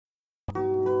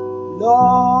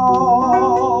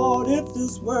Lord, if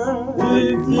this world from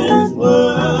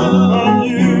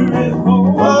you is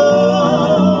whole,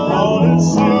 all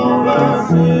is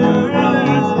silver,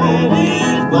 and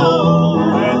is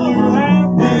gold,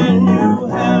 and you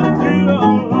have been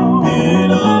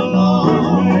it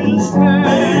alone,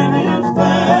 stand is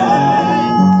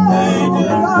fast, faith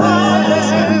is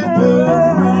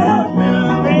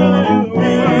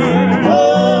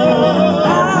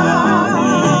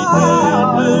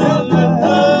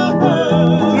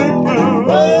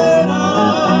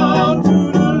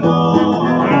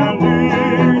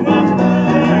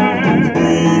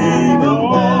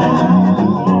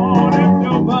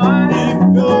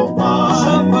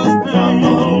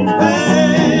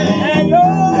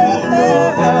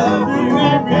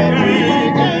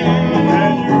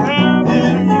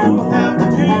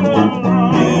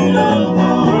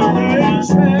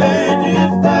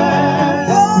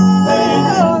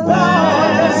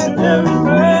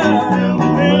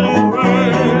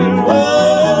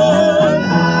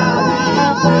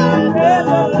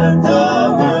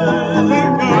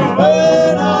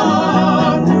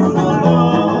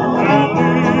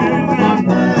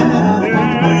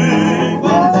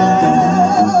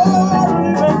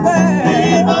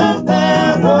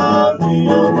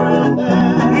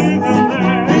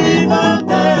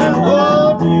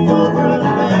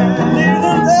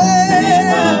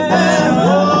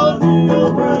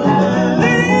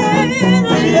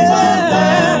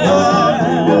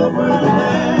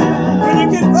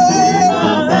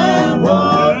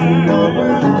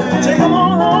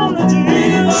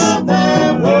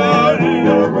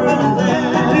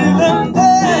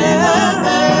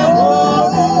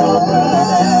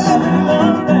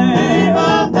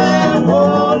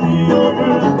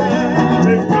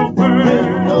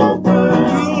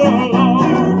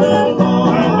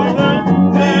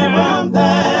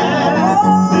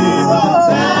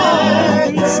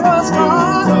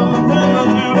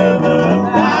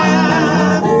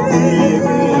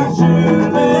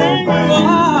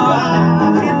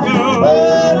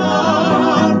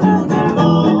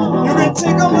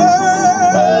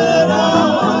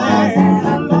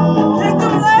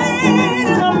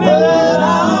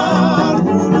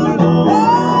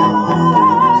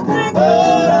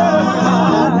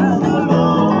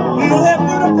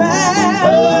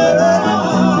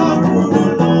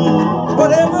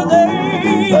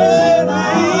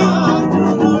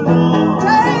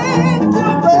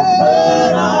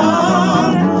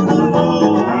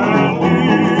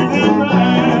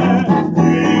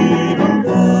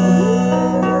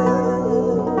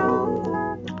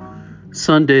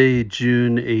Sunday,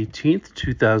 June 18th,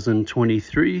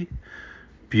 2023.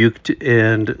 Buked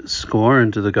and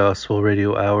scorned the Gospel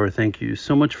Radio Hour. Thank you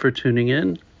so much for tuning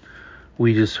in.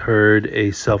 We just heard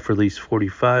a self-release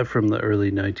 45 from the early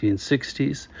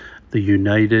 1960s, the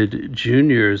United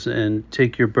Juniors, and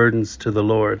Take Your Burdens to the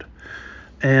Lord.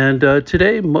 And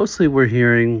today, mostly we're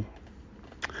hearing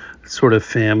sort of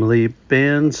family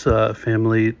bands,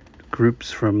 family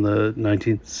groups from the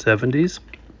 1970s.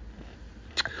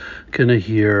 Gonna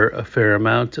hear a fair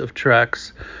amount of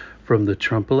tracks from the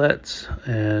Trumpelettes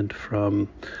and from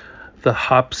the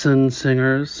Hobson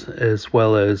Singers, as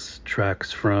well as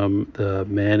tracks from the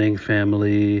Manning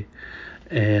Family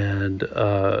and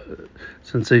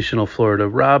Sensational Florida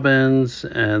Robins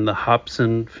and the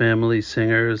Hobson Family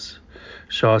Singers,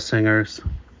 Shaw Singers.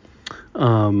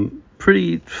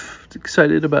 Pretty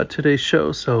excited about today's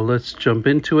show, so let's jump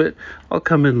into it. I'll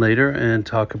come in later and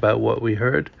talk about what we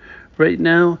heard. Right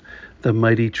now, the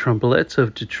Mighty Trumpelettes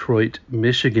of Detroit,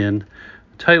 Michigan.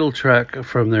 Title track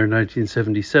from their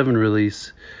 1977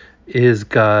 release is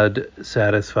God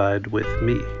Satisfied with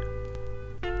Me.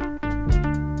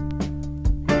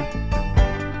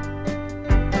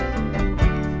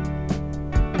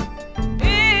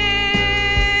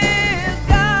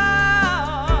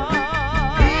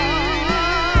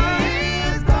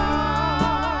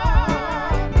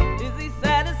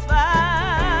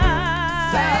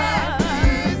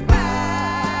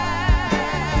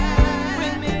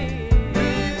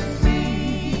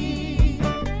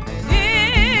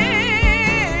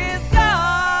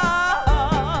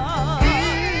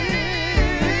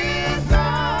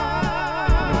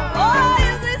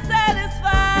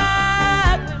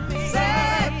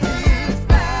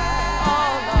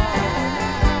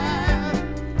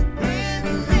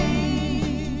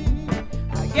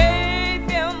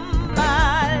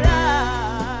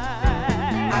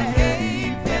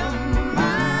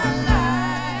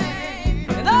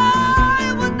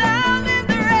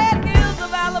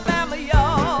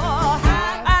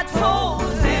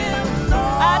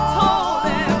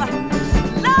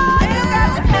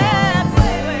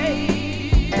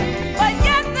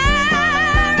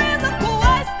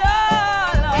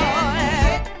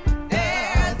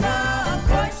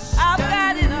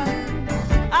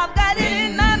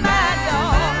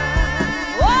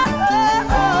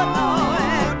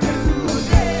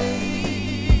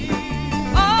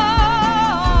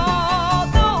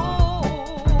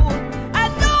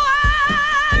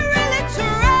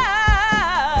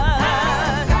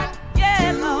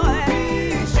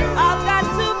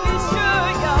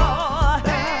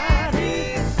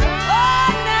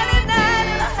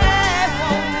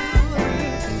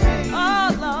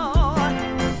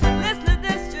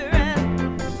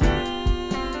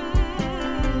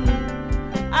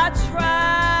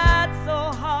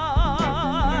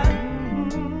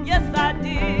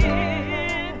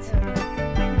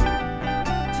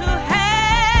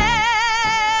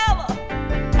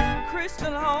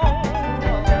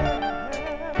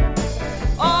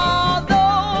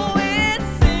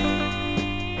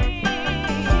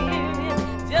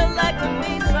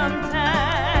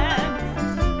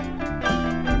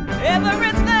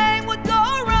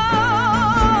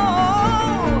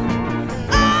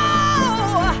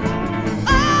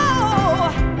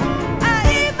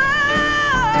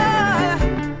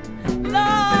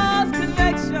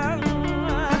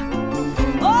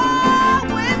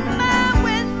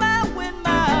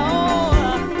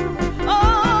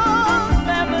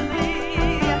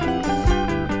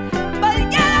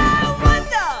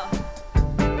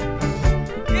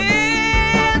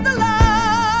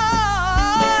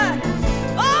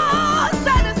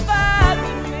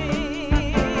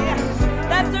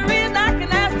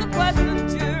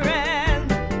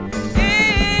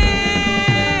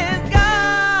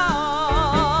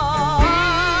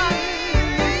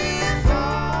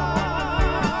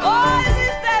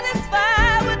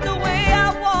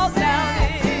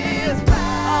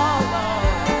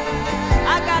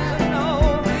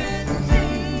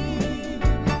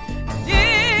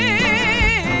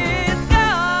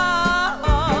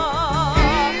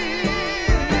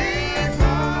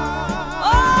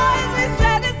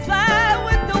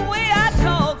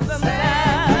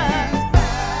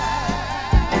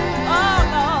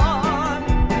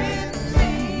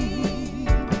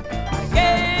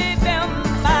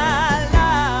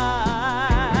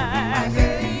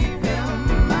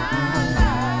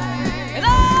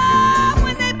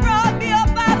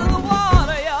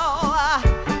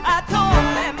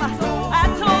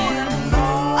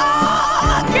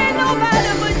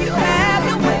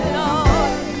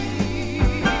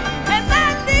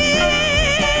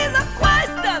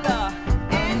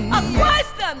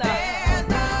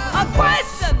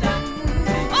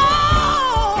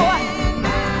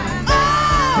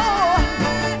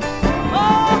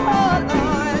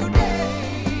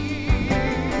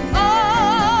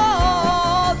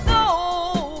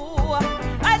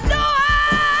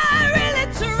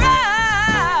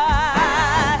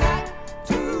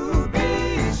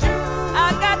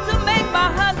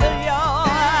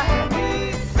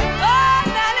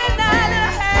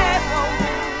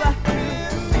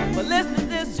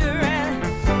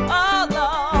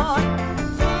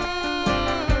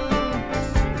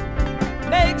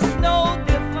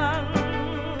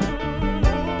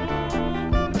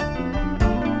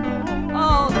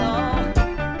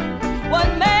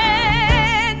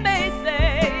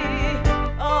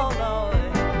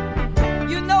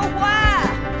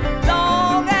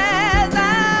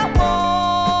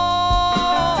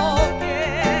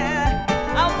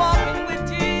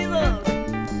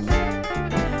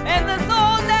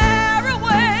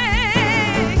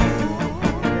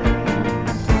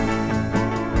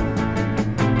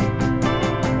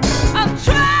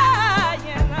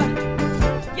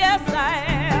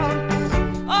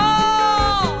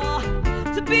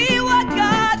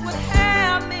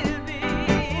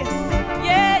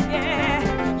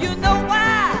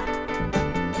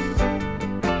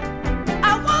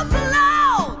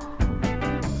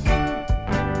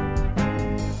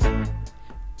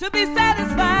 to be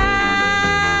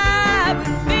satisfied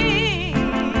with me.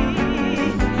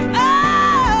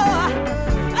 Oh,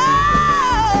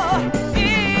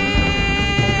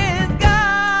 is God.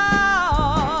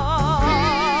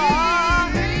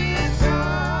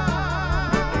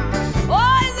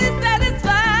 Oh, is he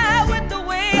satisfied with the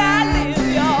way I live,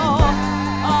 y'all?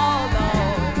 Oh,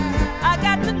 Lord, I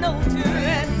got to know too.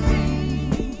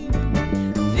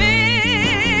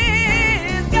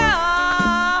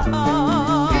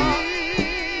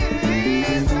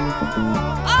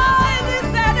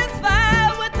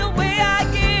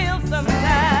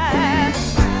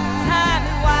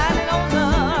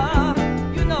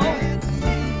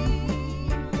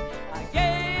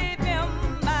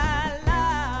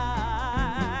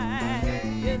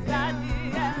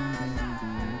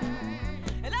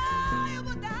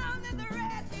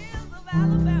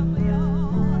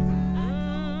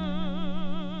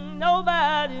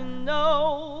 Nobody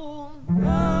knows.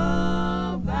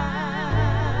 Nobody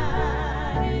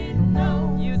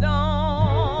knows. You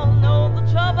don't know the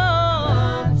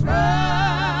troubles I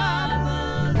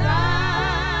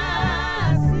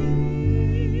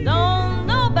see. Don't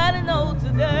nobody know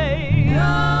today.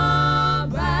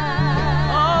 Nobody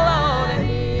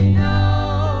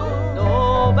knows.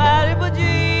 Nobody but Jesus,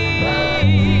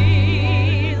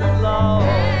 Lord.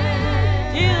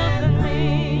 Jesus and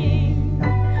me.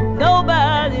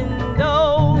 Nobody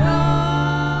knows.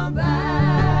 Nobody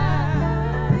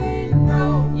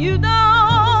knows. You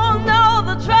don't know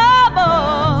the trouble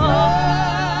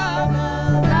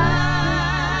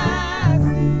I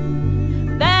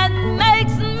see. That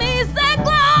makes me say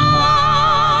glory.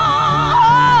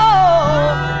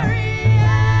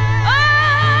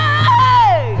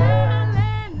 Hey.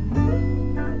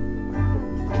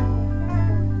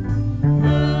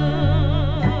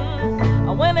 I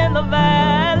went in the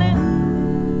valley.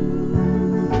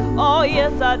 Oh,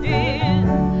 yes, I did.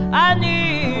 I knew.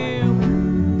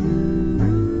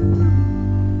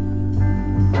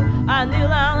 I kneeled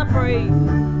down and prayed.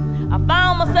 I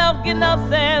found myself getting up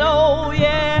saying, oh,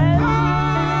 yeah.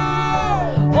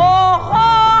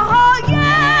 Oh,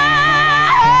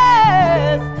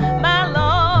 yes, my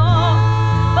Lord.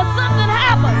 But something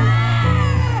happened.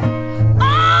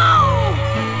 Oh,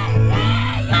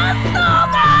 my soul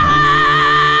got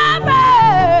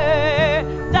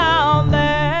down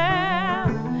there.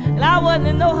 And I wasn't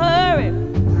in no hurry.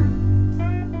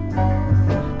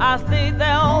 I stayed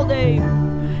there all day.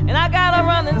 And I got to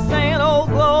run and saying, oh,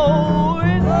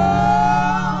 glory.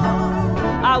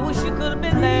 I wish you could have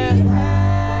been there.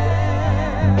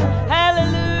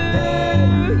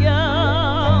 Hallelujah.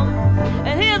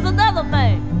 And here's another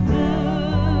thing.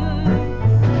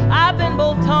 I've been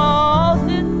both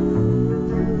tossing.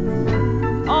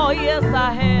 Oh, yes,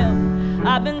 I have.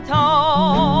 I've been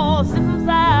tossing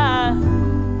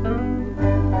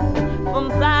from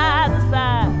side to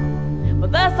side.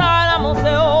 But that's all right, I'm gonna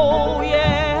say, oh,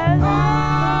 yeah.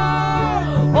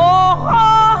 Oh,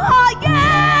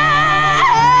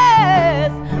 yes,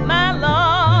 my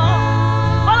Lord.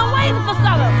 But I'm waiting for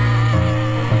something.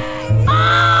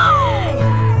 Oh,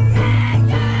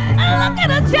 and look at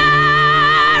the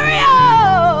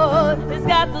chariot. It's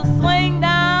got to swing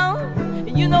down.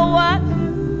 And you know what?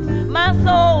 My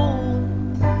soul,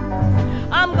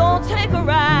 I'm gonna take a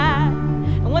ride.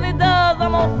 And when it does,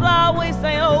 I'm gonna fly away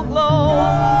saying, oh, glory.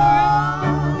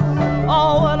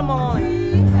 Oh, what a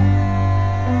morning.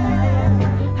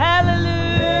 Hallelujah.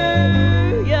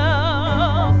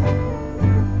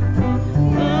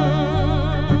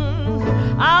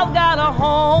 I've got a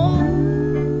home.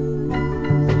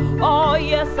 Oh,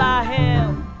 yes, I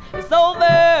have. It's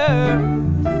over.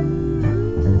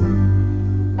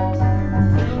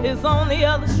 It's on the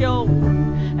other shore.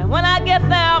 And when I get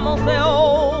there, I'm gonna say,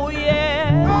 oh,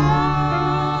 yeah.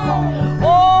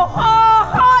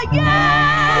 Oh,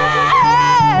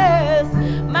 yes,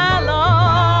 my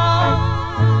Lord.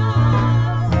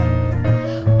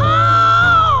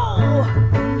 Oh,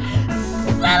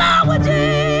 sit down with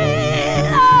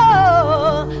Jesus,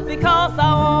 because I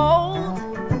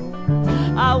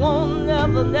won't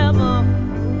never,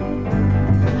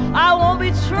 I won't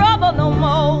be troubled no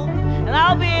more. And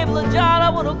I'll be able to join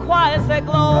up with a choir and say,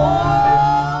 glory.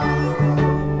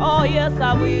 Oh, yes,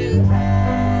 I will.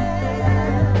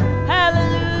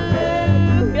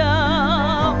 Hallelujah.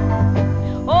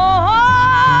 Oh,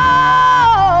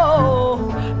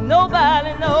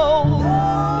 nobody knows.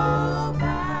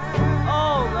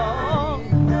 Oh, Lord,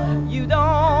 you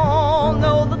don't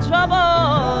know the trouble.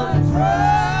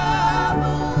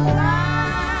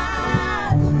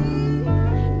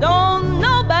 Don't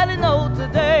nobody know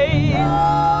today.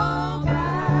 Oh,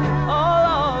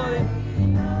 Lord.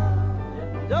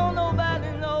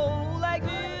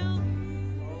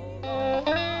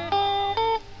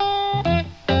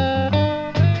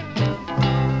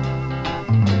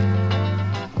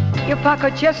 If I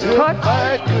could just touch, if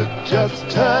I could just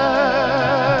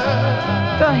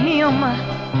touch the hem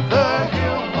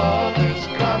of His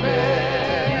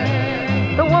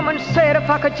garment. The woman said, if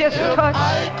I could just If touch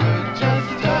I could just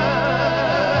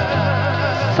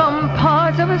touch some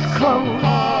parts of his clothes,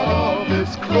 of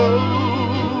His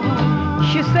clothes,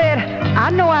 she said, I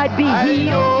know I'd be I healed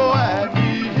know I'd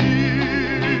be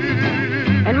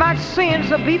healed, and my sins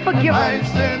will be my forgiven.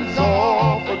 sins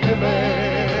all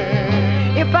forgiven.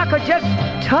 If I could just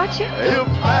touch him, If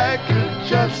I could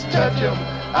just touch Him,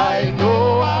 I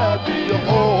know I'd be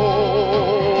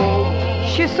whole.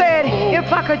 she said,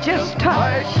 if I could just I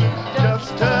touch could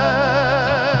just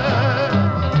touch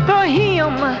the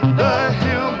hem. the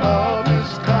hem of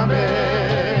His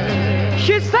garment.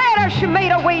 She said as she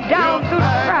made her way down through the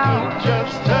If I crowd, could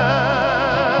just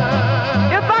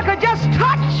touch if I could just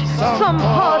touch some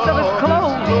parts of his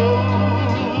clothes,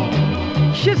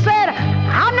 she said,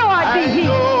 I know I'd I be healed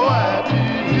know I'd be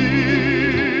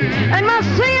healed, and my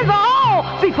sins will all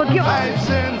be forgiven. my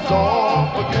sins all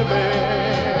forgiven.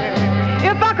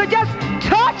 If I could just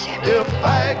touch him, If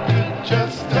I could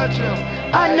just touch Him,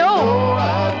 I know.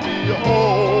 I'd be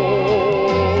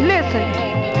whole. Listen,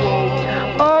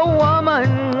 a woman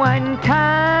one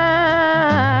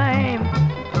time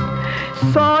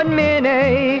sought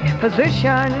many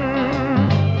physicians.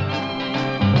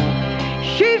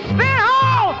 She spent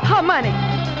all her money,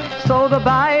 so the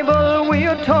Bible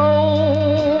we're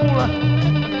told.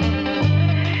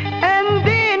 And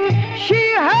then she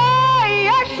heard,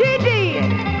 yes she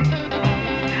did,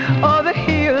 of the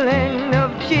healing of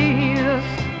Jesus.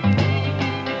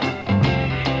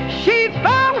 She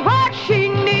found what she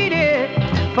needed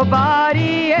for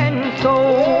body and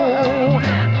soul.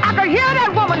 I could hear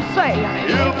that woman say,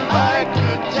 If I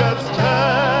could just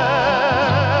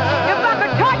touch if I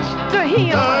could touch the the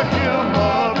hem. hem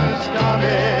of His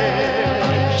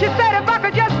garment. She said, if I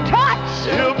could just touch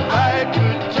If I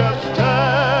could just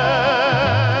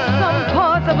touch some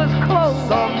parts of his clothes.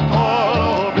 some part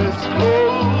of His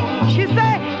clothes, She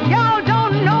said, y'all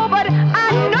don't know, but I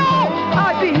know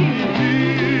I'd be healed.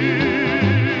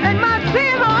 And my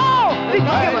sins will all be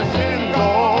my forgiven. sins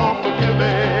all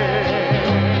forgiven.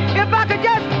 If I could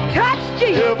just touch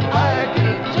Jesus, If I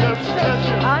could just touch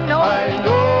Him, I know.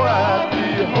 I'd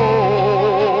be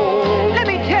whole. Let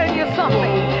me tell you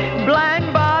something. Blind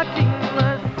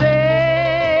Bartimaeus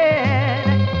said,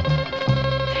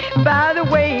 by the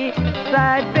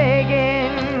wayside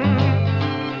begging,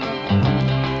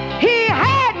 he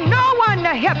had no one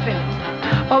to help him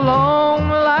along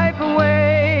life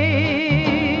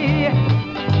way.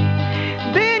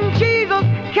 Then Jesus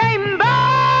came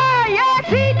by, yes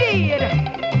he did,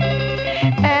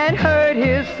 and heard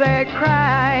his sad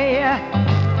cry.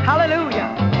 Hallelujah.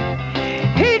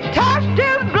 He touched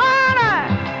his blind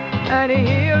eyes and he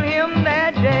healed him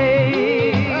that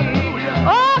day.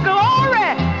 Oh,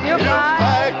 glory! If If I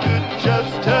I could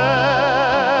just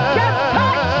touch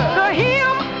the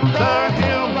hem, the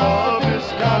hem of His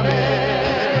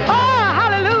garment. oh,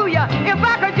 hallelujah! If I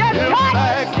could just If touch, I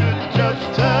could just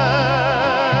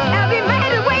touch as he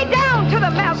made his way down to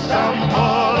the mountain, some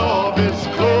part of His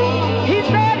clothes, he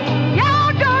said,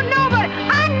 y'all don't know, but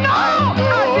I know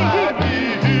I'll be I'd healed. be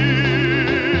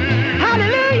healed.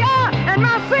 Hallelujah! And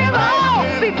my sins will all be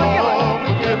Sins forgiven. all Oh,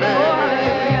 forgiven.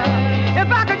 hallelujah. If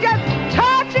I could just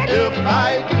touch it, If I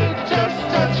could just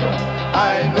touch Him, I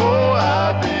know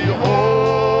I'd be whole.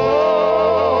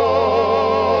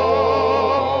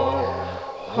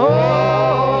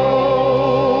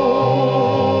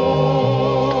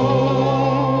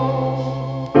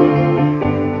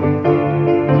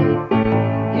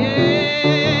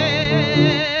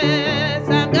 Yes,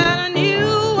 I've got a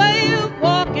new way of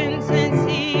walking since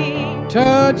he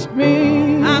Touched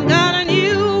me, I've got a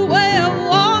new way of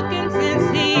walking since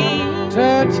he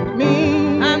touched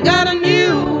me, I've got a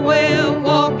new way of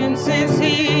walking since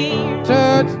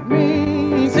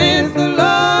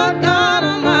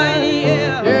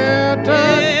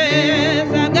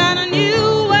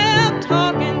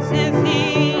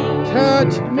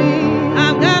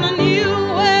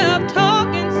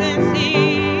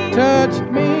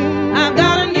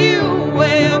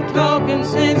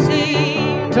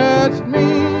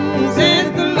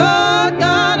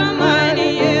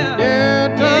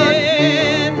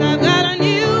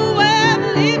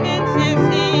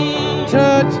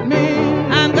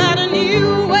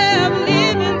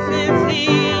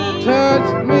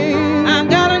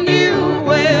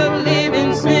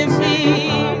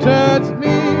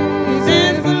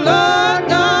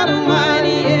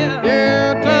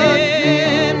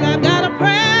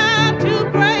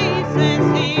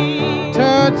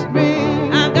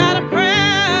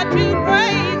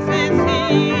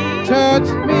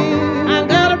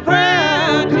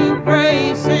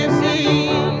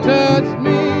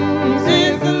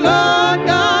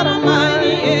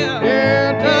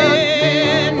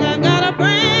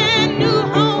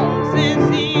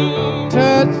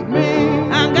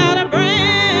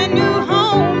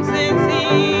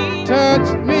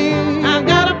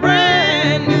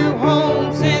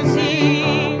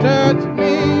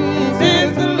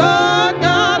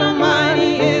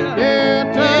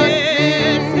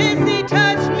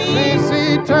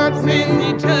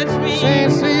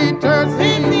touched me.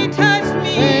 Since he touched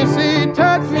me. Since he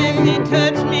touched me. Since he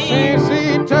touched me. Since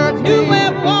he touched me. New way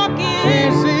of walking.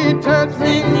 Since he touched me.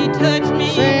 Since he touched me.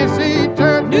 Since he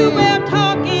touched me. New way of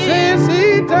talking. Since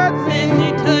he touched me. Since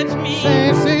he touched me.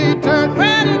 Since he touched me.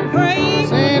 Praying and praying.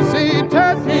 Since he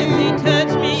touched me. Since he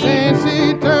touched me. Since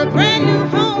he touched me. Brand new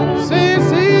home. Since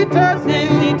he touched me.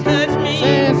 Since he touched me.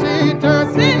 Since he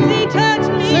touched me. Since he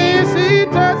touched me. Since he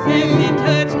touched me. Since he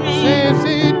touched me. Since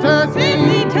he touched me. Since he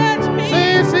touched me.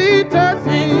 Since he touched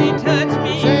me. Since he touched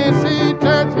me. Since he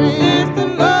touched me. Since the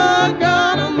Lord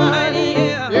God Almighty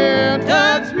Yeah,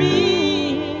 touched me.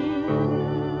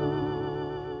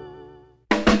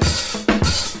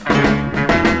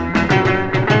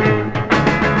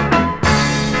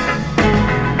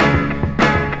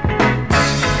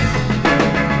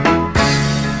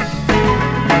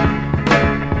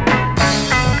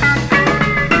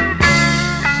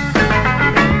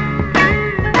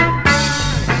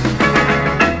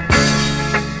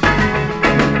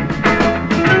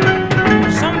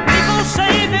 Some people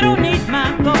say they don't need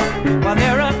my God while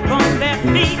they're up on their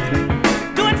feet,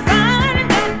 doing fine and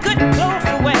got good clothes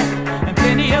to wear and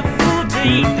plenty of food to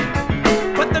eat.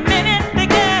 But the minute they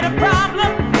get a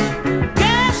problem,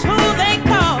 guess who they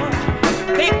call?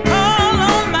 They call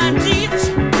on my Jesus.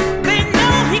 They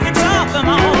know He can solve them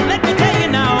all. Let me tell you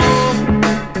now.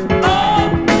 Oh,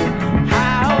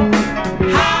 how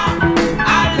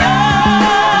I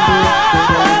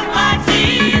love my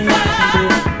Jesus.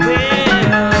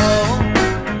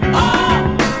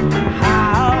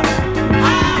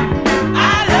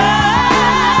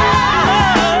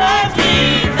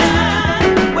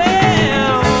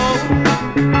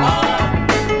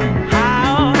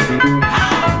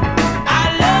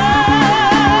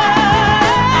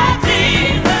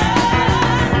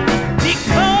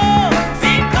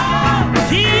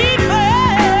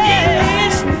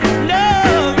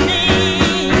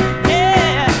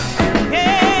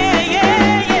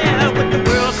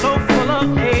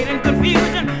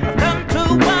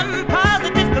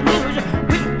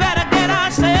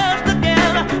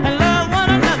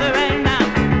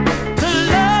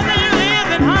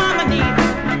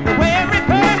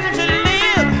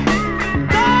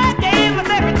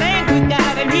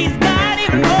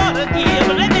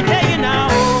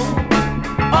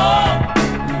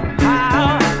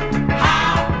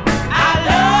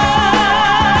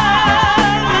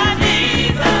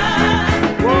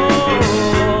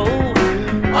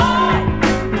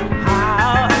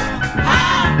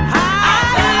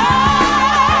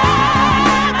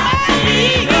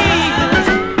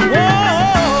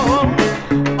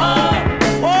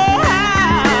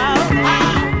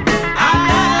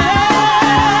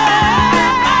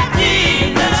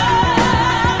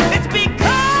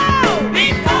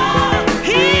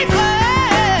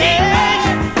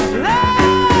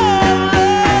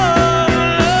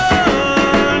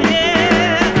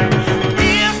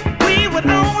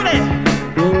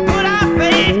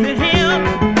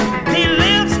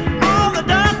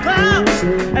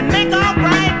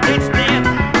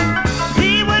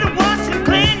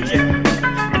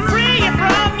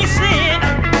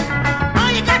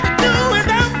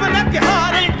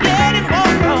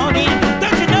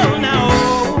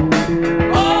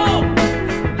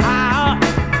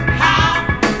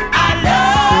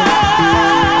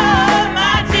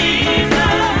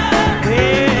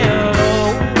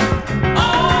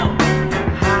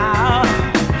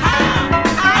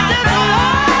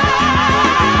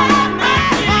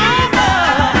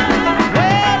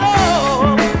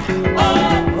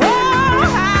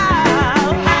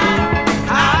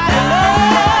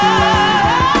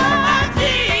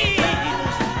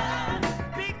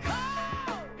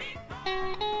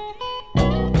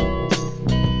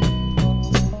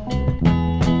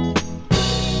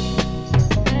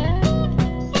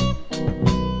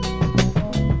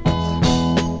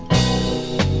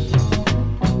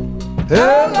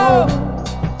 Hello,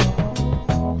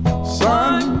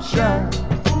 sunshine.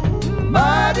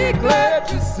 Mighty glad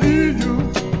to see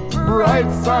you, bright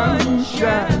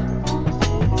sunshine.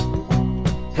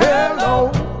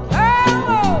 Hello,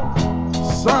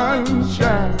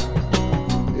 sunshine.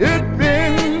 It's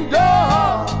been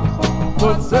dark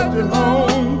for such a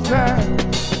long time.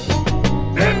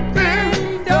 It's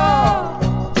been dark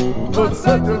for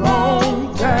such a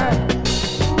long time.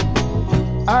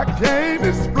 I can't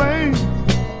explain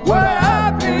what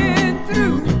I've been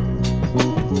through,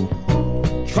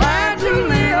 trying to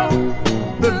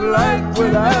live this life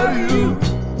without you.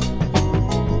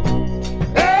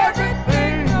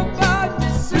 Everything about you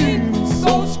seems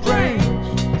so strange.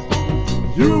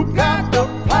 You got the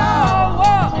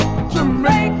power to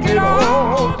make it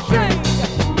all change.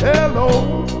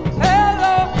 Hello,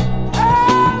 hello,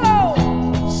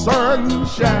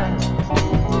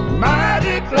 sunshine.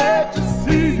 Mighty glad to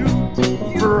see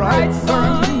you, bright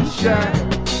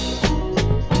sunshine.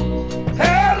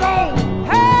 Hello,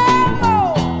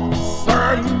 hello,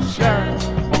 sunshine.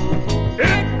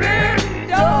 It's been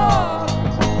dark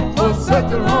for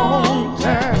such a long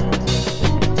time.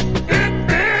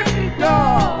 It's been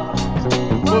dark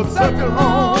for such a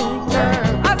long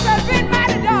time. I said, been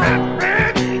mighty dark.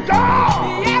 It's been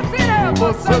dark, Yes, it has.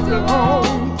 for such a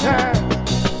long time.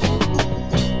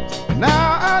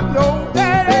 Now I know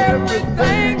that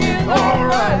everything is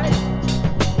alright.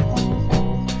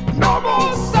 No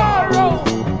more sorrow,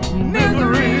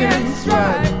 misery and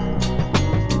strife.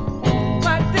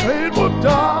 My day, It was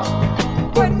dark,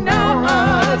 but now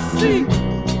I see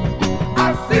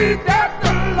that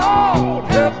the Lord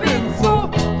has been so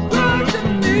good to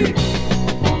me.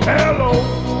 Hello,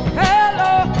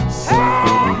 hello,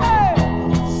 hey,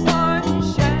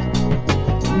 sunshine.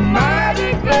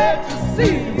 mighty glad to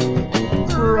see you,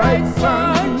 bright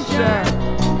sunshine.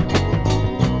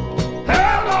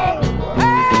 Hello,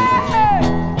 Hey,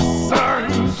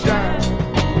 sunshine.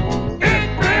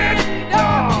 It's been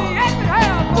dark yes, it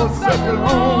has. for such a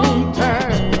long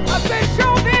time. I said,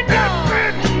 sure been dark.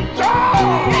 It's been dark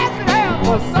Yes, it has.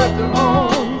 for such a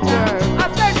long time. I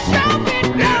said, sure been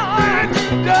dark. It's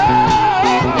been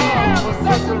dark for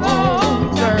such a long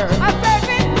time. I said,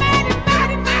 been mighty,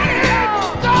 mighty, mighty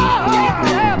dark. Yes,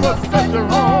 it has. For such a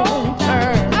long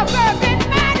time. I said, been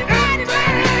mighty, mighty,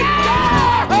 mighty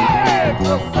dark. Hey,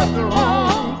 for such a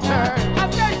long time. I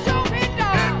said, sure been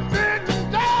dark. It's been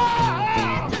dark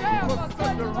Yes, it has. for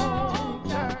such a long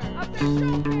time. I said,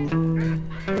 sure been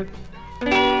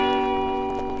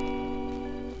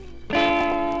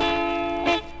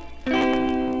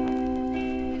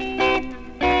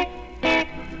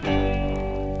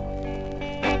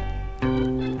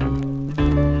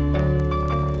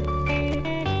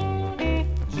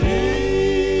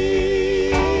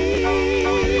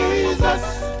Jesus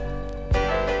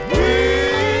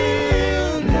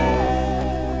will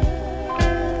never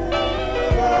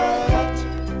let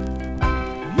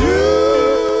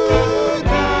you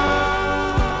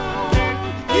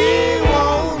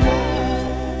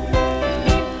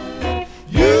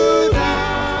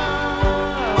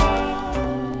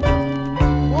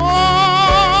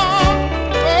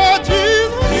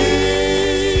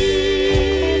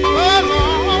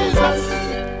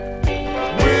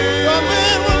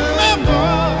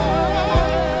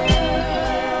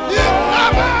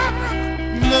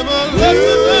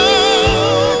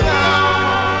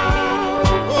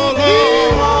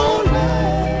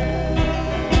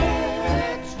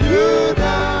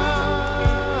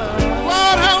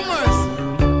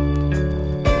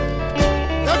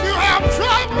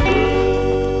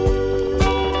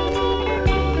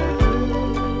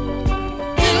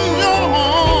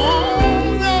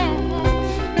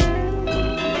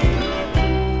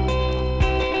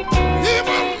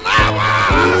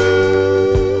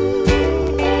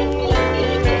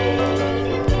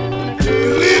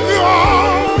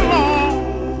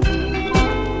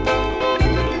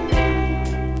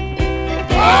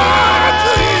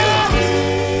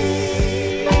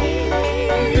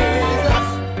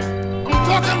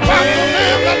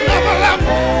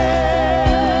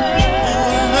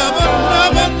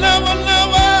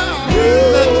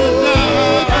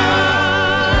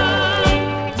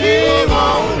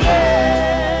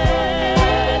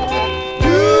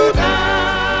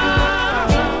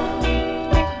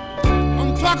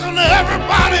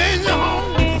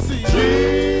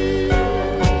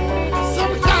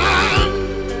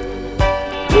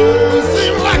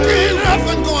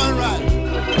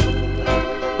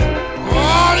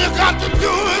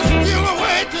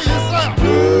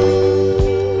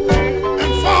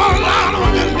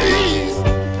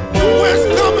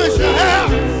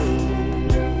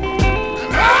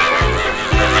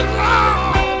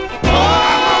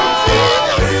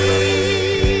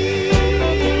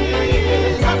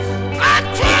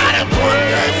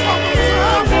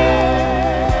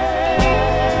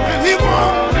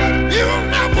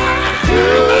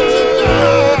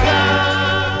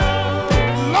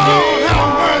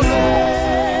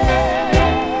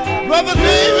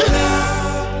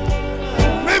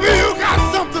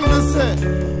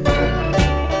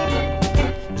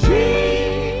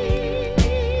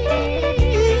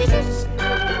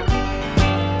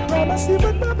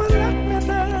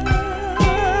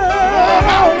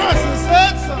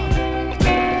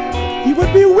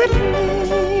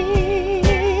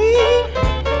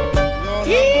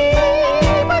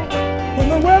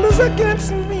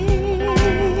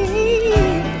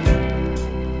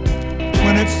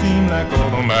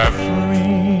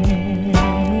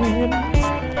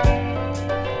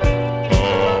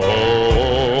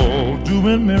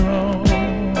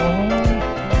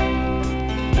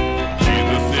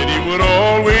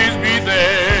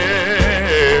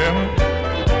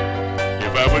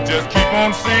I would just keep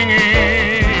on singing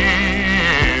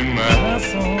my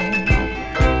song.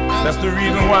 That's the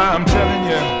reason why I'm telling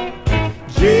you,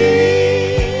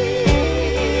 Jesus,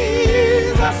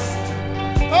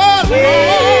 oh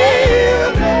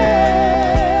Lord,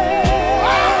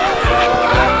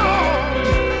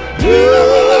 you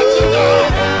never let you down.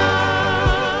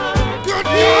 Good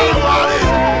God Almighty,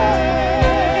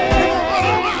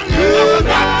 you never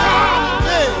got God.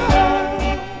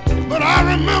 But I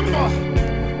remember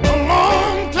a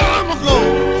long time ago,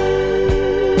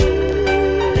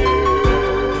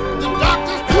 the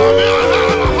doctors told me I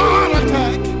had a heart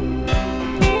attack.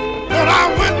 But I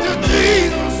went to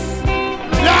Jesus,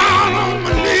 down on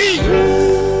my knees.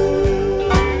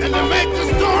 And to make the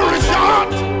story short,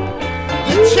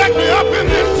 they checked me up in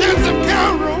the intensive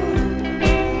care room.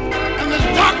 And the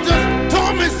doctor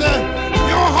told me, said,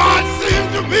 your heart seems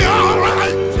to be all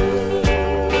right.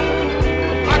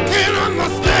 I can't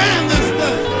understand this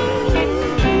thing.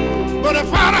 But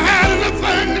if I'd have had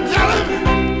anything to tell him,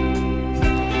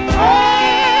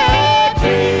 oh,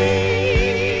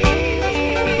 Jesus,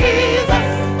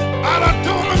 I'd have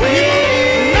told him he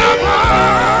would never,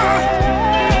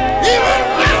 he would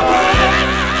never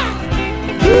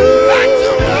like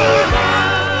to die.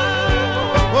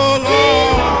 Oh,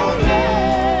 Lord,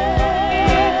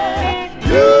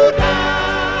 you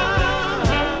died.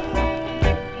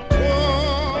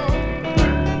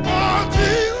 Oh,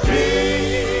 Jesus.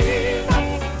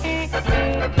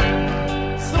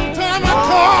 Sometimes I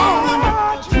call him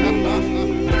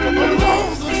a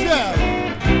rose of Sharon.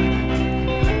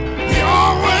 He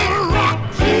always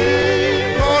rocks me.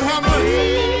 Lord have mercy.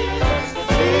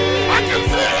 I can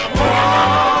feel him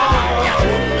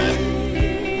rocking me.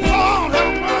 Lord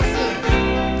have mercy.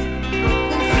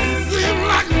 It seems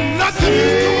like nothing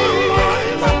is going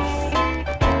right.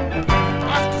 I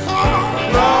call him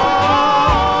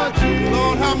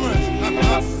Lord have mercy.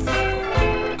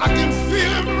 I can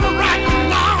feel him right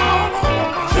now all over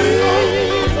my soul.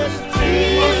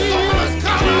 My soul is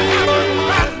kind of heavy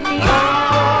right now.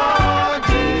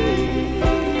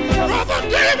 Brother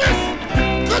Davis,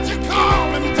 could you call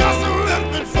him just a little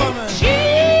bit for me?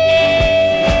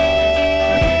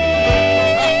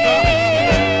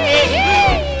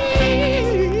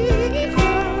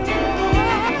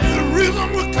 The reason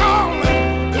we call him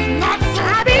is not so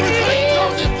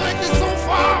because he thinks he's so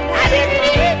far away.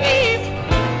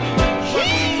 We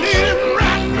need him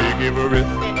right now. Give her it.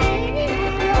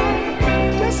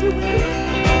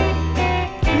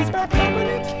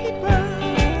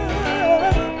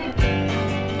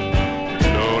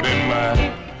 Lord in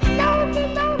my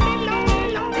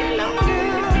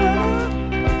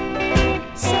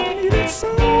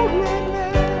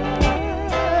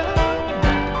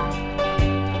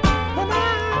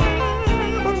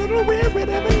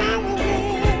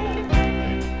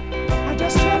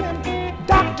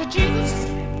Dr. Jesus,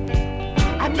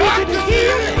 I need you to Dr.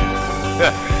 heal me.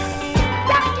 Jesus.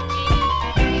 Dr.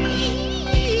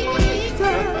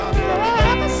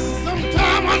 Jesus.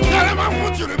 Sometime I tell him I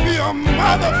want you to be a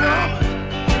mother for me.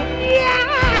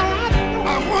 Yeah. I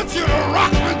want you to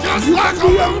rock me just like a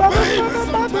little baby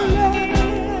sometimes.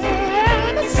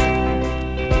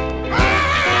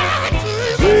 Ah,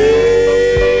 Jesus.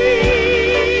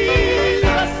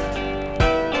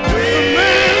 The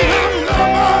man have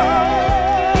never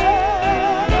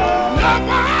let me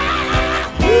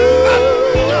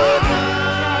down.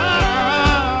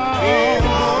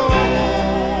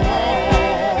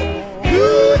 You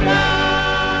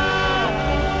died.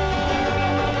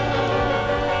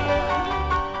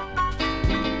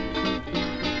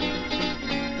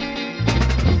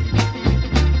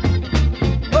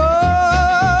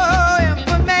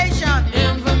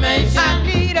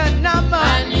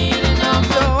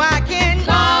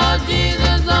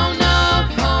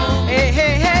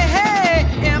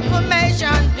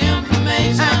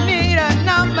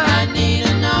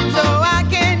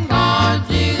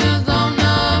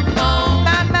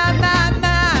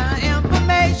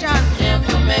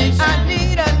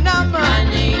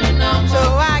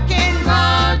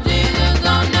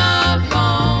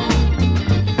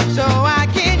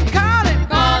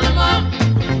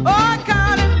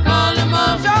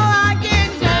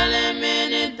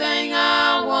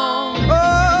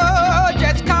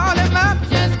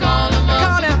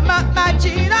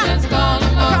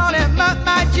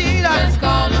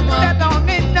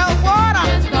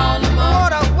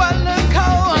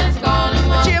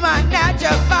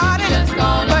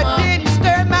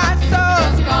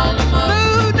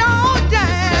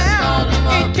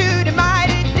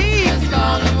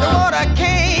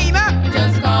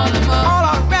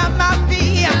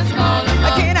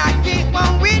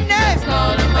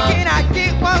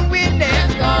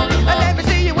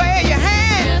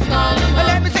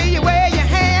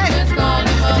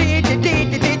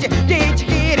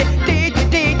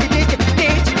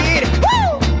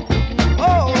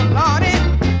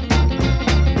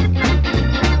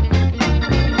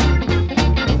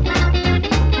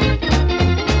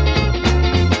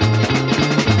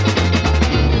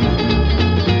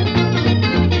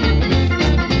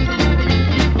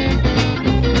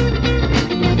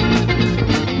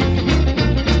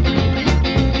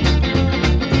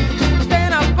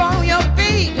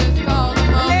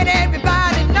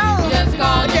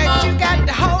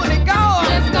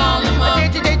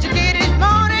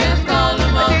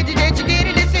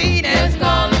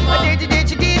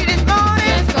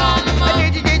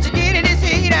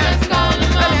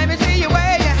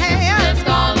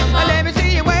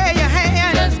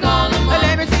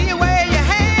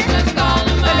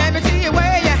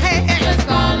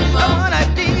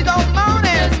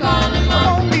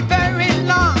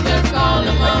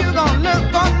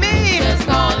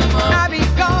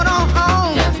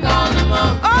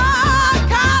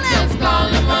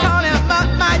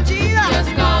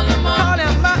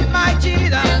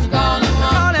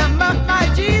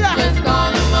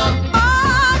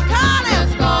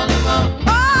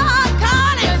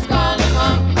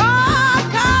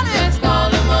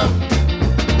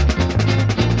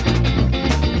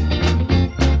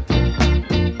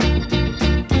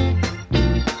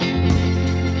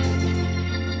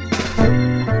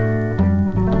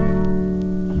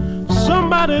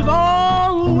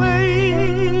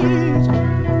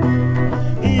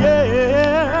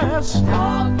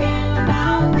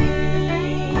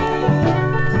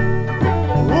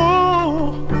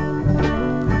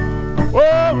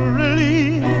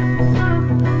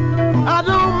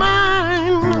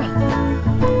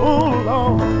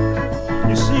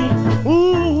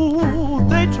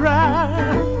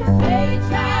 They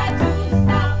try to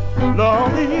stop.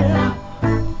 Lord, yeah.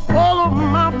 All of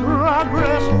my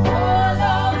progress. All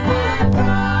of my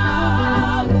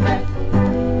progress.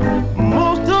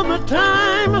 Most of the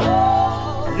time.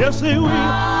 Yes, they will.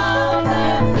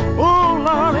 Oh,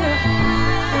 Lord, yeah.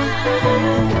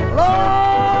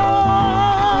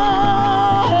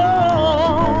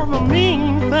 Lord, the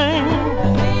mean thing.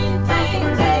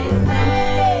 They say.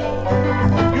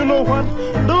 You know what?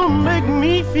 Don't make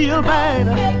me feel bad.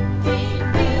 Make me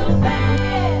feel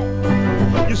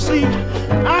bad. You see,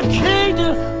 I can't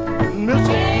miss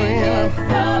a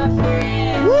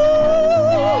friend. Woo,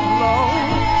 Lord,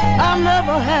 I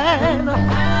never had.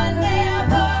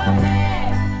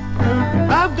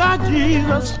 I've got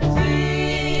Jesus.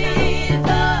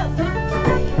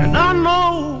 And I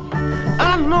know,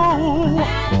 and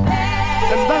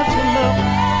that's enough.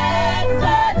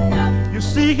 You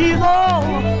see, he's all.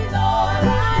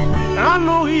 I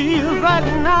know he is right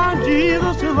now.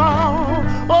 Jesus is all.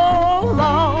 Oh,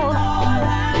 Lord.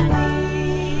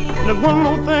 There's one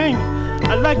more thing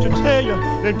I'd like to tell you.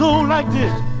 It goes like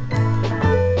this.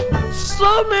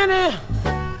 So many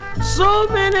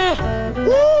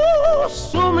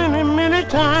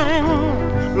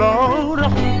times, Lord.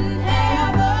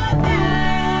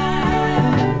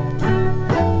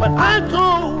 But I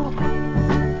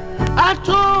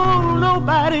told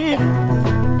nobody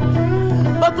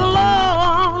but the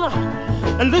Lord.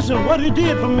 And listen what he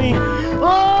did for me.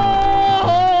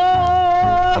 Oh,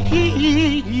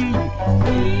 he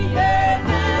heard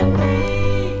my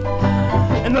plea.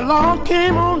 And the Lord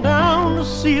came on down to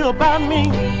see about me.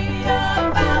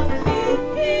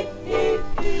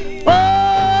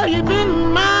 Oh, he's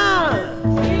been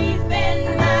mine. He's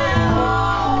been my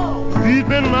all. He's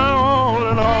been my all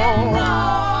and all.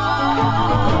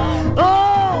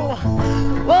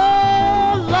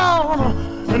 Oh, Lord.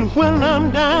 And when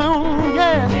I'm down,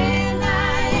 yeah.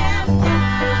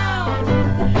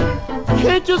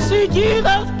 Can't you see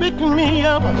Jesus picking me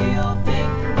up? He'll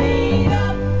pick me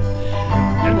up.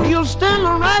 And he'll stand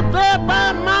right there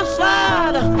by my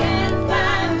side. Stand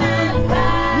by my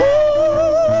side.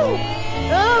 Woo!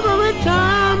 Every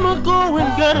time I go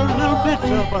and get a little bit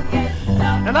tougher,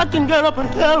 and I can get up and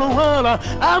tell the world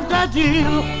I've got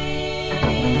Jesus.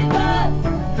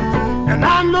 And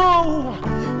I know.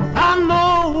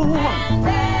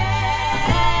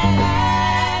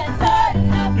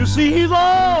 You see, he's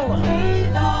all.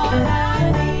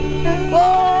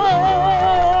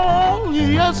 Oh,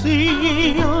 yes, he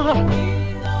is.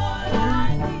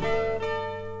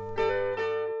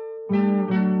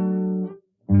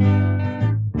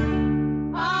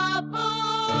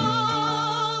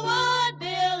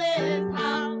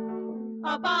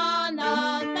 Upon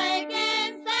a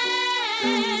sinking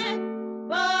sand,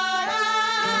 but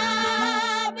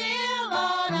I build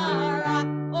on a rock.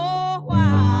 Oh,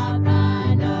 while I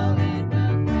know it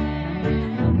does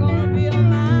stand, I'm gonna build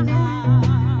my house.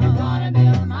 I'm gonna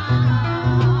build my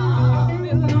house.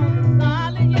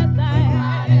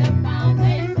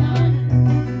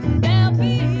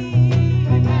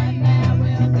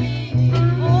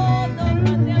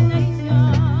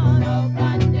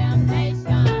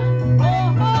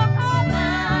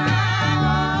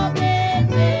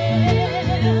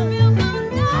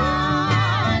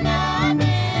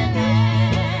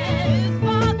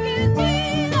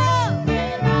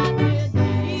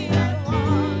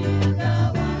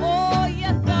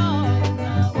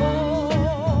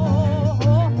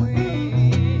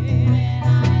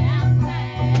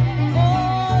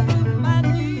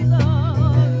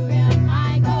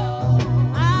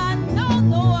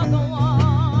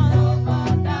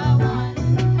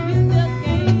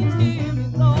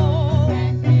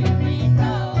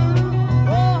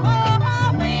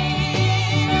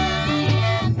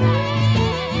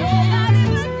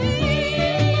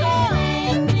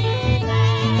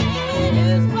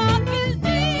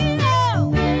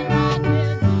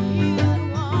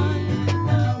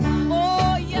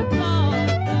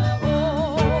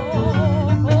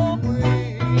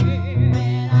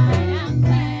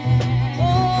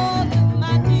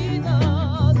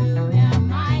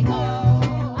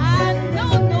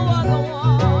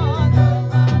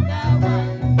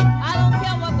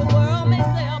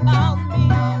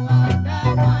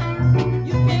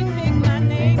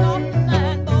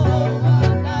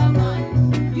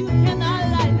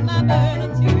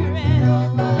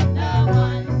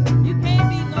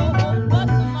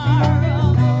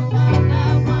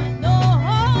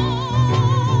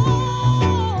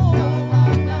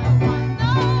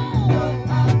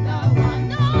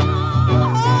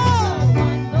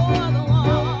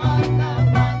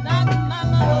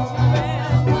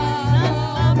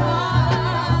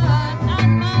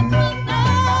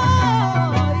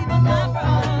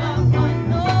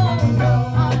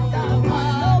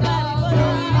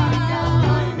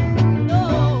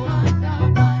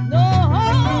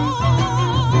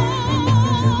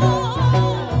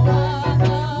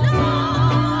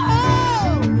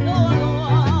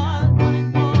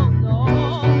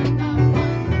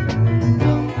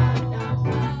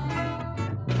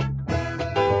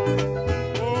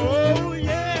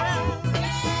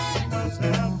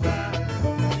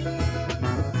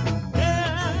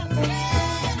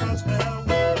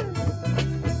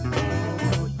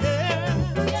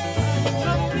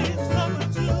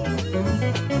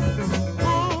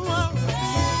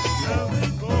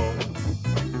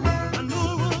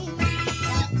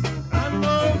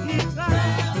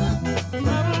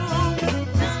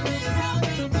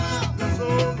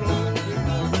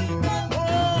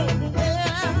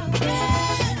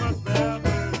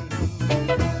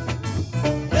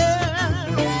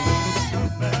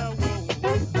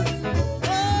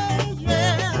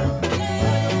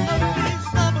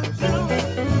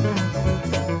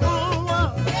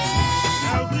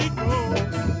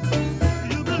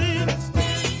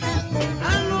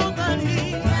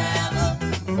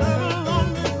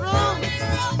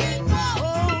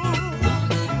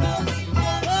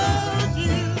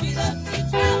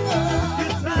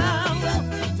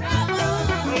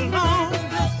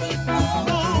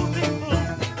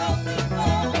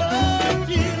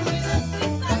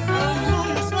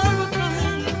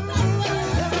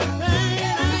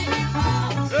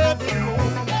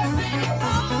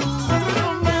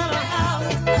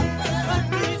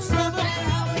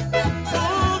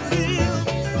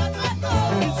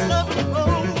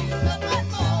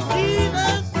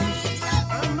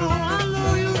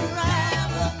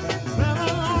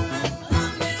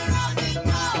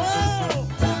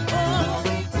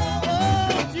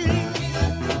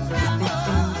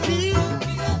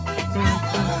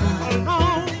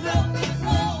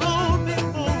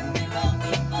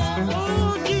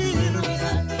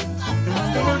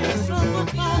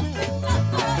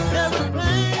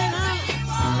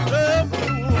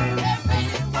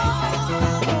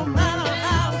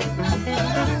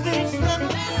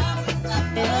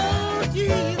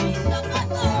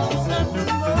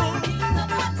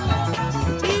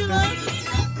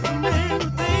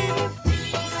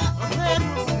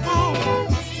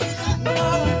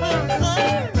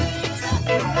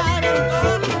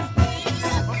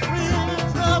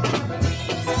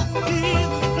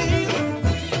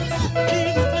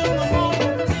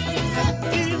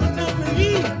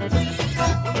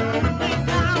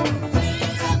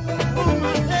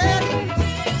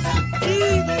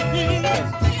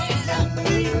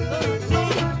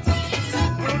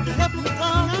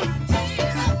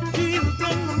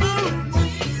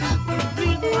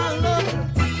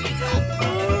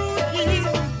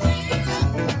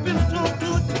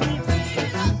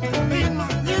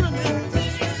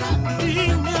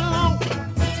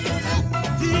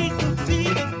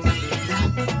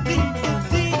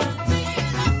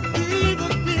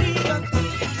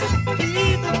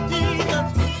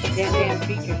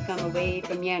 come away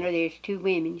from yonder, there's two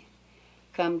women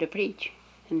come to preach,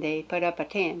 and they put up a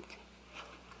tent.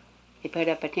 They put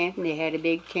up a tent, and they had a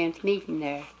big tent meeting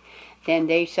there. Then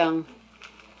they sung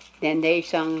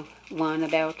one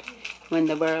about when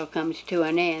the world comes to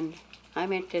an end. I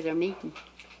went to their meeting,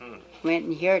 went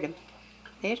and heard them.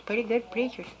 They're pretty good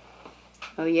preachers.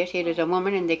 Oh yes, it was a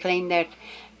woman, and they claimed that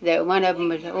one of them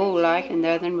was old like, and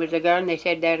the other one was a girl, and they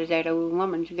said that is that old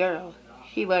woman's girl.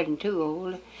 She wasn't too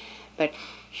old, but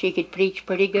she could preach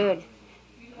pretty good.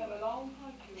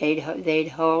 They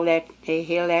held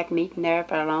that meeting there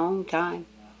for a long time.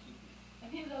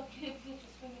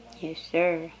 Yes,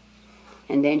 sir.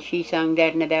 And then she sung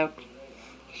that and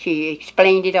she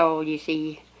explained it all, you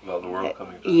see. About the world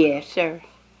coming to Yes, sir.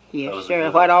 Yes,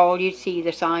 sir. What all you see,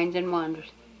 the signs and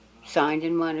wonders. Signs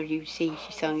and wonders you see.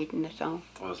 She sung it in the song.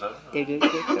 What was that? They're good,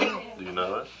 girl. Do you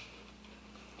know it?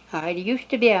 It used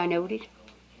to be, I knowed it.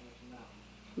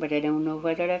 But I don't know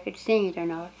whether I could sing it or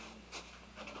not.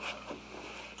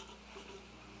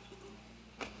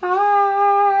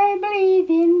 I believe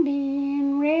in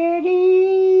being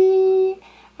ready.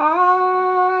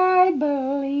 I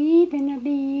believe in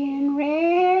being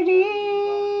ready.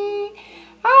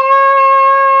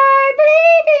 I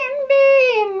believe in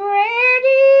being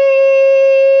ready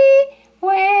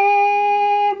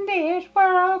when this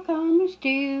world comes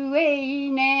to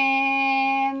an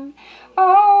end.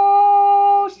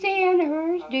 Oh,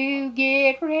 sinners, do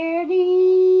get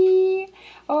ready.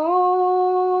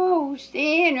 Oh,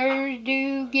 sinners,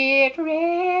 do get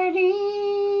ready.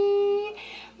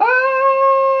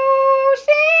 Oh,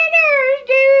 sinners,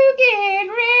 do get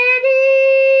ready.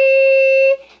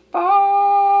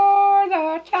 For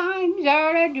the times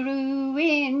are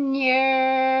a-drawing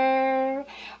near.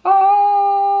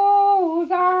 Oh,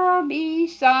 there'll be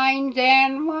signs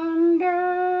and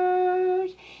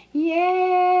wonders.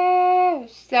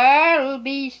 Yes, there'll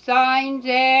be signs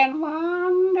and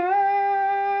wonders.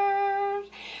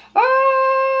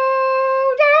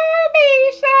 Oh, there'll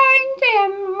be signs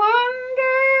and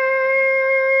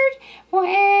wonders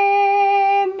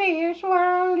when this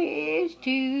world is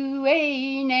to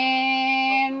an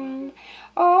end.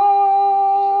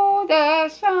 Oh, the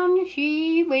sun,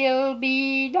 she will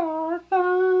be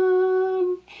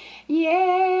darkened.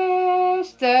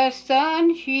 Yes, the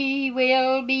sun, she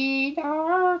will be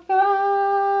darkened.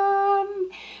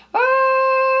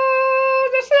 Oh,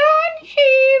 the sun,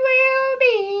 she will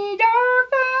be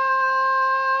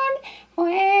darkened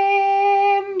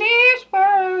when this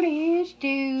world is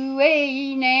to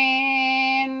an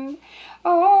end.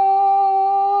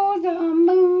 Oh, the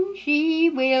moon, she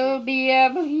will be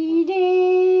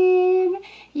a-bleeding.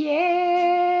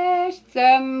 Yes,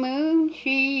 the moon,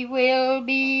 she will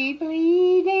be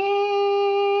bleeding.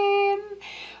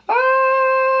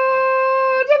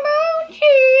 Oh, the moon,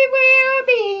 she will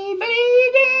be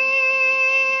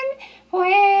bleeding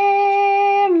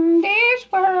when this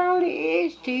world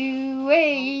is to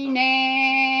an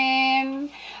end.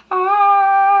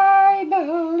 I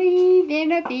believe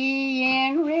in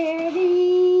being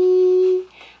ready.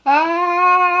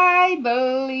 I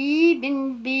believe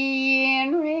in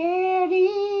being ready.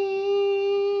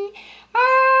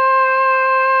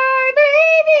 I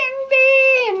believe in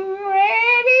being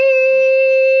ready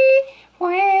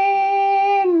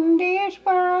when this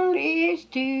world is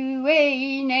to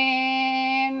an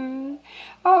end.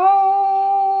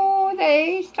 Oh,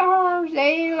 the stars,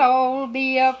 they'll all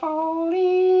be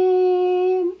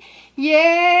a-falling.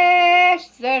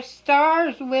 Yes, the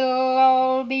stars will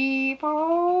all be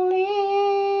falling.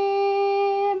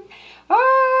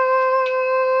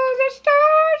 Oh, the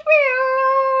stars will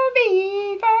all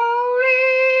be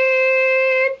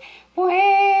falling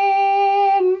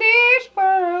when this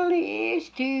world is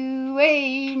to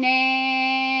an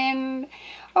end.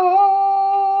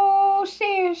 Oh,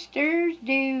 sisters,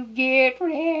 do get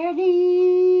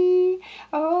ready.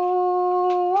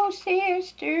 Oh,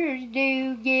 sisters,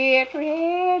 do get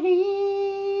ready.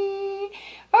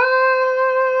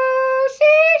 Oh,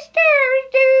 sisters,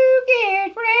 do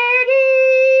get ready.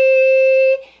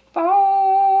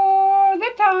 For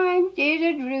the time is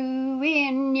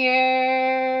a-drawing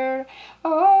near.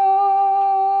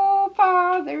 Oh,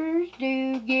 fathers,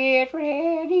 do get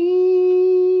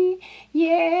ready.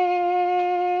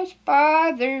 Yes,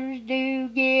 fathers, do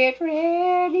get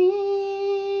ready.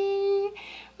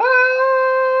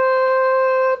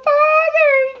 Oh,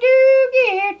 fathers, do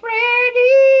get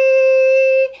ready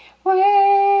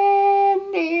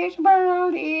when this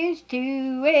world is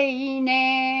to an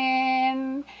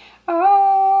end.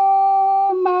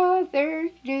 Oh,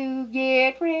 mothers, do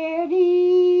get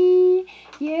ready.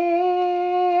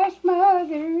 Yes,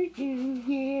 mothers, do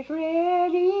get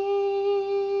ready.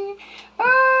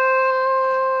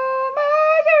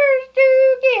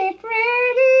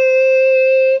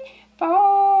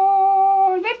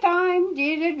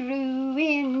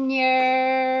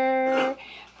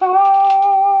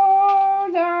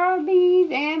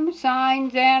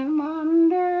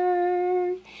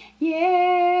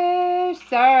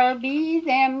 there'll be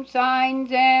them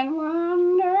signs and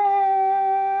wonders.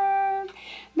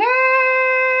 There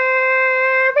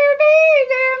will be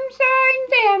them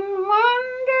signs and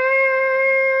wonders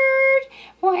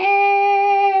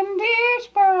when this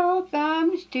world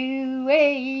comes to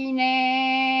an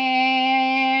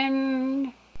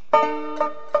end.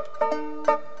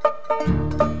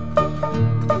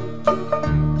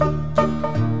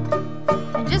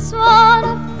 I just want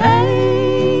to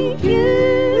thank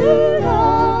you,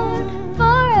 Lord,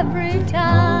 for every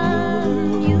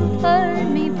time you heard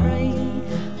me pray.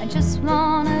 I just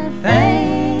want to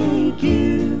thank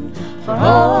you for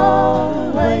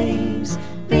always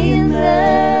being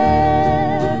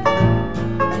there.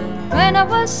 When I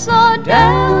was so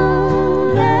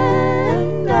down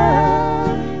and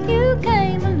out, you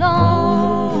came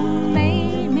along,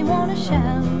 made me want to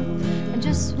shout. I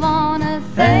just want to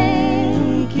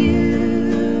thank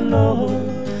you, Lord.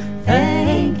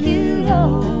 Thank you,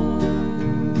 Lord.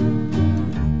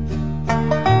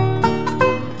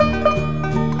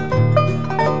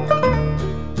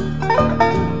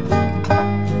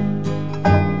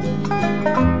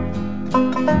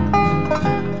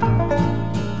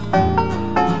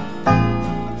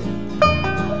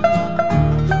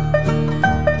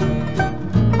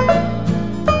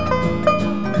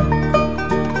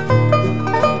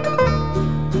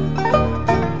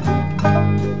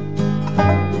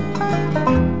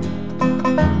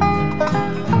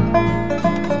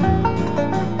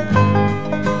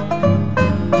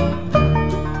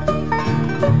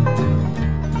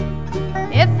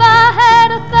 If I had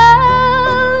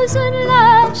 1,000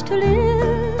 lives to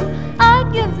live,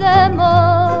 I'd give them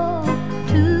all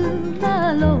to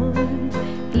my Lord.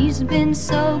 He's been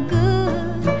so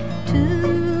good to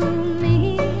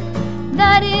me.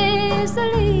 That is the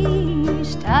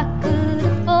least I could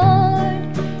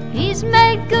afford. He's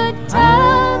made good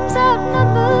times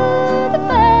outnumber the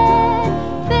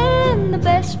bad. Been the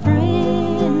best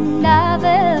friend I've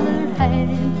ever had.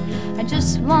 I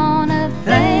just wanna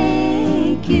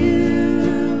thank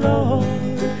you, Lord.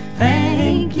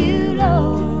 Thank you,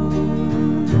 Lord.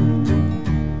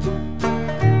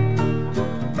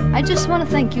 I just want to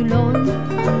thank you, Lord,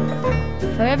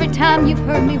 for every time you've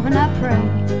heard me when I pray.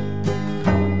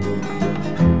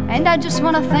 And I just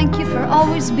want to thank you for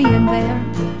always being there.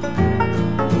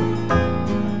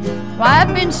 Why,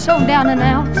 I've been so down and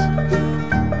out,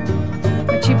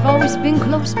 but you've always been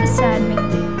close beside me.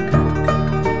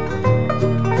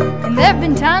 And there have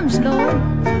been times, Lord,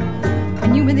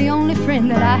 when you were the only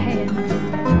friend that I had.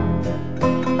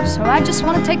 So I just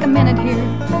want to take a minute here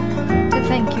to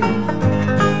thank you.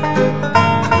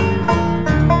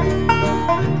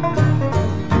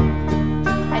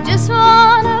 I just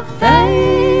want to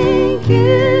thank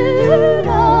you,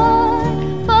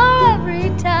 Lord, for every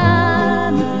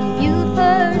time you've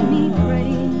heard me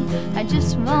pray. I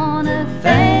just want to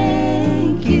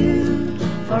thank you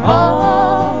for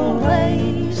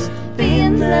always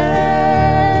being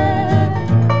there.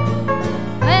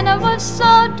 When I was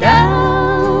so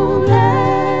down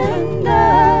and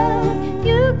out,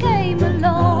 you came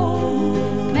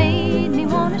along, made me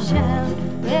want to shout.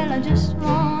 Well, I just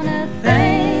want to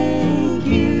thank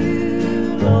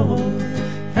you, Lord.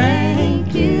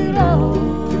 Thank you, Lord.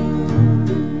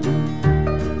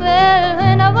 Well,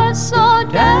 when I was so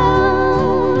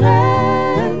down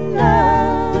and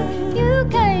out, you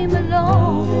came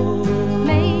along,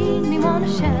 made me want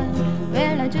to shout.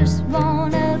 Well, I just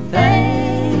want to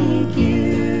thank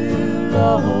you,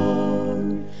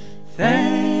 Lord.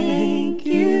 Thank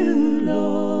you,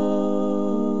 Lord.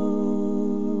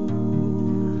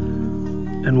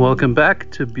 And welcome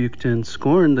back to Buchton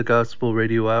Scorn, the Gospel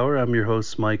Radio Hour. I'm your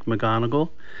host, Mike McGonigal,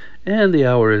 and the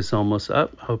hour is almost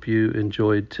up. Hope you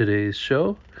enjoyed today's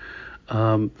show.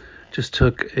 Just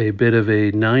took a bit of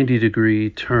a 90-degree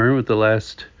turn with the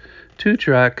last two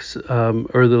tracks,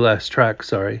 or the last track,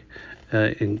 sorry,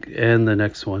 and the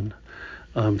next one,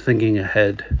 thinking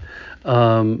ahead,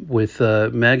 with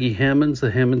Maggie Hammonds,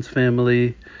 the Hammonds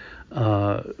family,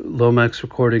 Lomax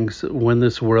Recordings, When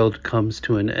This World Comes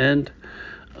to an End.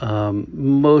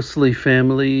 Mostly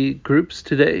family groups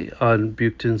today on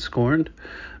Buchton Scorned.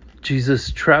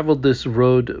 Jesus traveled this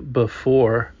road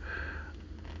before.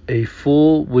 A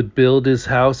fool would build his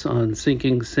house on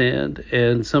sinking sand,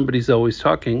 and somebody's always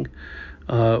talking.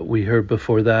 We heard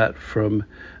before that from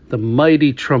the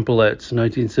Mighty Trumpelettes,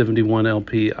 1971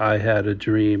 LP, I Had a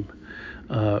Dream.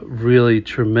 Really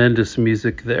tremendous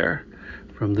music there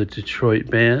from the Detroit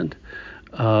band.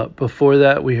 Before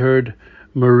that, we heard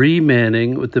Marie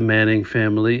Manning with the Manning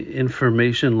Family,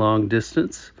 Information Long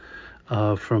Distance,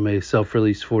 from a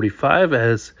self-released 45,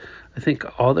 as I think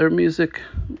all their music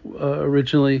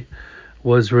originally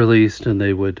was released, and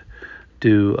they would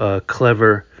do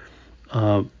clever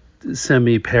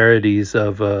semi-parodies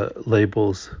of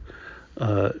labels,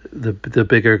 the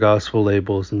bigger gospel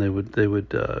labels, and they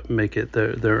would make it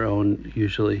their own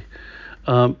usually.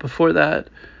 Before that,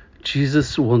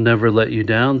 Jesus Will Never Let You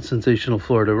Down, Sensational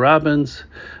Florida Robins.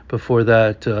 Before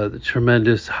that, the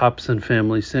tremendous Hobson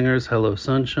Family Singers, Hello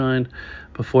Sunshine.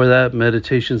 Before that,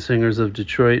 Meditation Singers of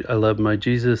Detroit, I Love My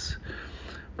Jesus.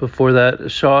 Before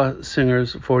that, Shaw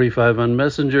Singers, 45 on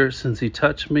Messenger, Since He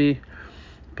Touched Me.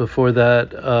 Before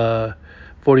that,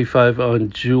 45 on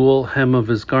Jewel, Hem of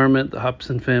His Garment, the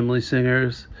Hobson Family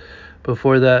Singers.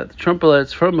 Before that, the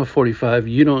Trumpelettes from a 45,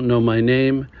 You Don't Know My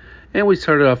Name. And we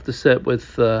started off the set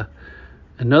with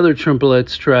another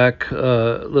Trumpelettes track,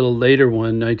 a little later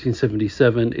one,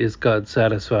 1977, Is God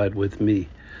Satisfied With Me?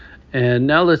 And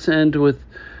now let's end with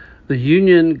the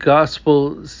Union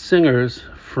Gospel Singers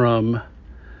from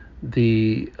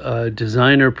the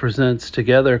Designer Presents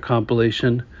Together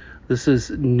compilation. This is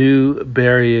New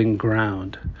Burying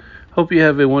Ground. Hope you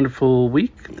have a wonderful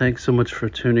week. Thanks so much for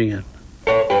tuning in.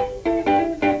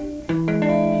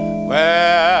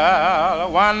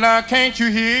 Well, wonder, can't you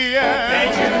hear?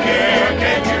 Can't you hear?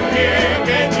 Can't you hear?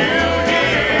 Can't you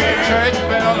hear? Church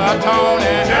bell a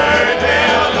tolling. Church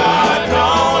bell a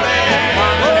tolling.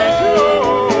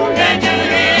 Can't you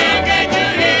hear? Can't you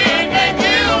hear? Can't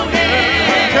you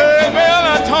hear? Church bell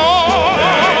a tolling.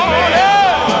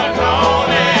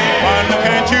 Wonder,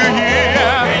 can't you hear?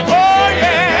 Oh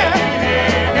yeah.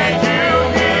 Can't you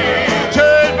hear?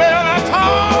 Church bell a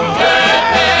tolling.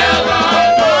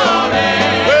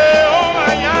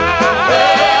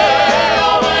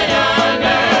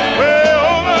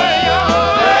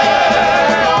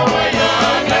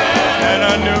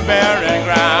 Burying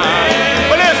ground.